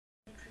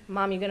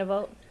Mom, you gonna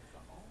vote?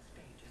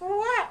 For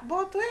what?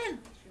 Vote when?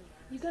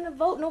 You gonna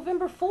vote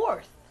November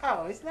 4th.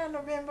 Oh, it's not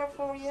November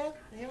 4 yet.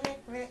 You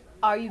make me.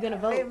 Are you gonna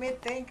vote? Let me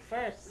think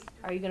first.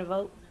 Are you gonna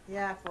vote?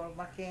 Yeah, for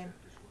McCain.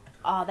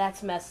 Oh,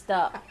 that's messed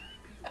up.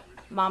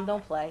 Mom,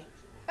 don't play.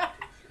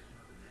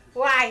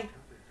 Why?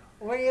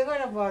 Where you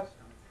gonna vote?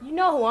 You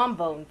know who I'm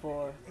voting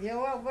for. You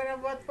want gonna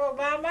vote for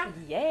Obama?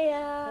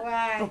 Yeah.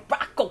 Why?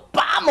 Barack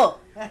Obama.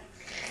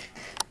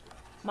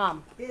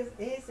 Mom.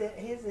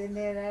 He's in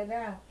there right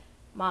now.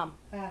 Mom.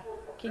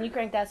 Can you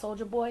crank that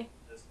SouljaBoy?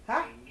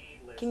 Huh?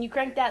 Can you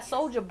crank that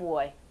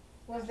SouljaBoy?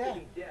 What's that?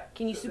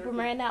 Can you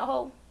Superman that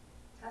hoe?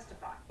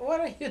 What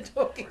are you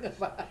talking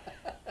about?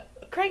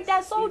 Crank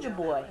that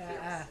SouljaBoy.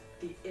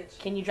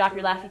 Can you drop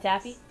your Laffy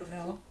Taffy?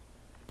 No.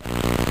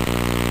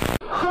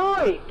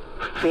 Hoy!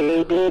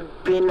 Faded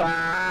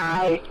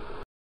Pinay!